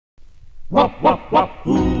Wop, wop, wop,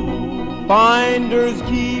 ooh. Finders,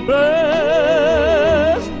 keepers,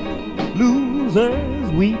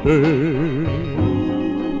 losers, weepers.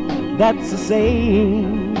 That's a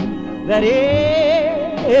saying that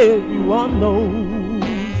everyone knows.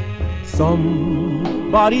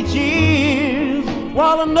 Somebody cheers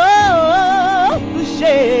while another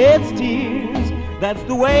sheds tears. That's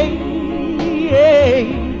the way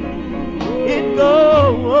it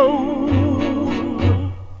goes.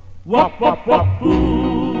 Wop, wop, wop,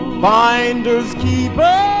 ooh. Finders, keepers,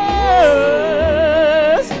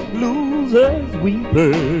 losers,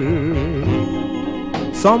 weepers.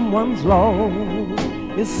 Someone's loss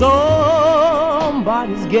is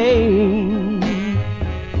somebody's gain.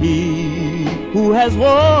 He who has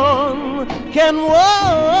won can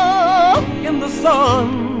walk in the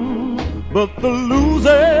sun, but the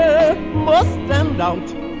loser must stand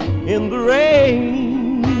out in the rain.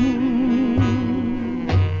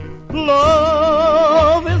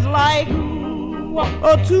 Love is like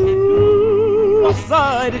a two-sided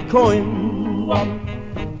coin.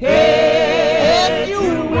 Heads you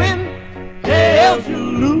win, tails you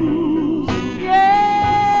lose.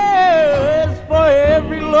 Yes, for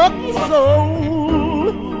every lucky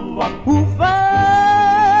soul who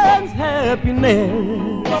finds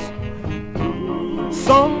happiness,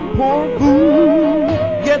 some poor fool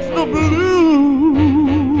gets the blues.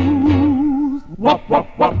 Wop, wop,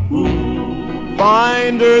 wop, ooh.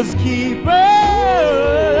 Finders, keepers,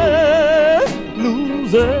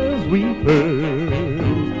 losers, weepers.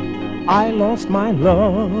 I lost my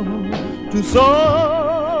love to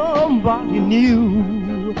somebody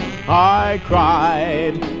new. I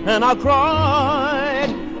cried and I cried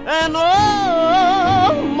and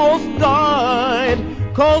almost died,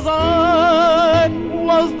 'cause I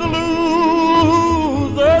was the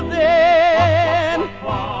loser then.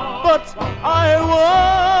 But I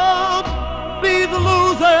won't be the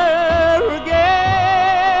loser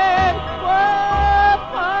again.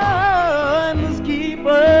 Finders,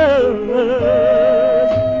 keepers,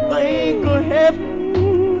 thank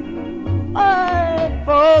heaven I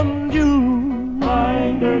found you.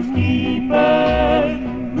 Finders, keepers,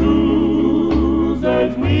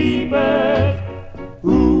 losers, weepers.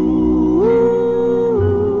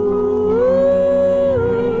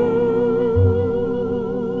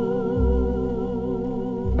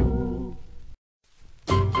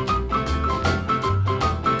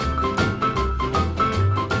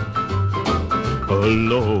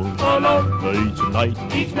 Alone, late tonight,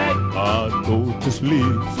 each night, I go to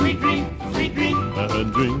sleep. Sweet dream,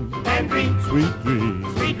 and dream, sweet dream,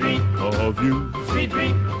 of you. Sweet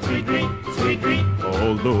dream,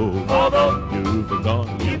 although you've gone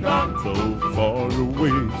so far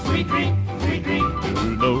away. Sweet dream,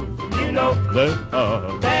 you know that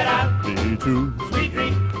I'll be true. Sweet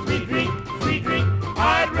dream,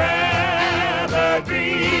 I'd rather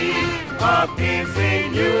dream of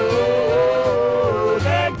kissing you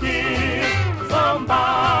than kiss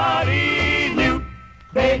somebody new.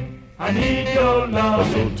 Babe, I need your love.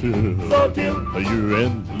 So till you're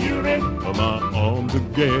in my arms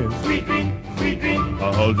again. Sweet dream,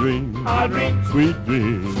 I'll dream, sweet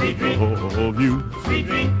dream of you. Sweet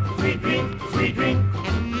dream.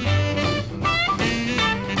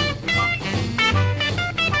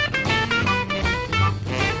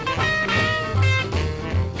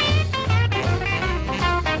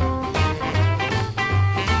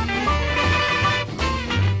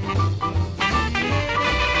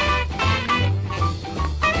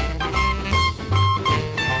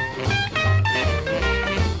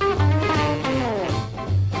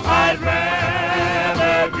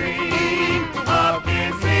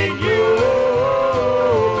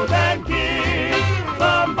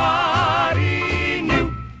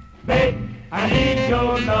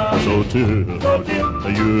 So till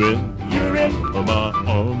you're in my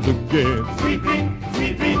arms again. Sweet dream,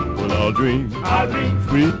 well I'll dream,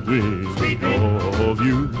 sweet dream of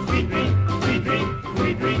you.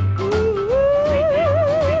 Sweet dream.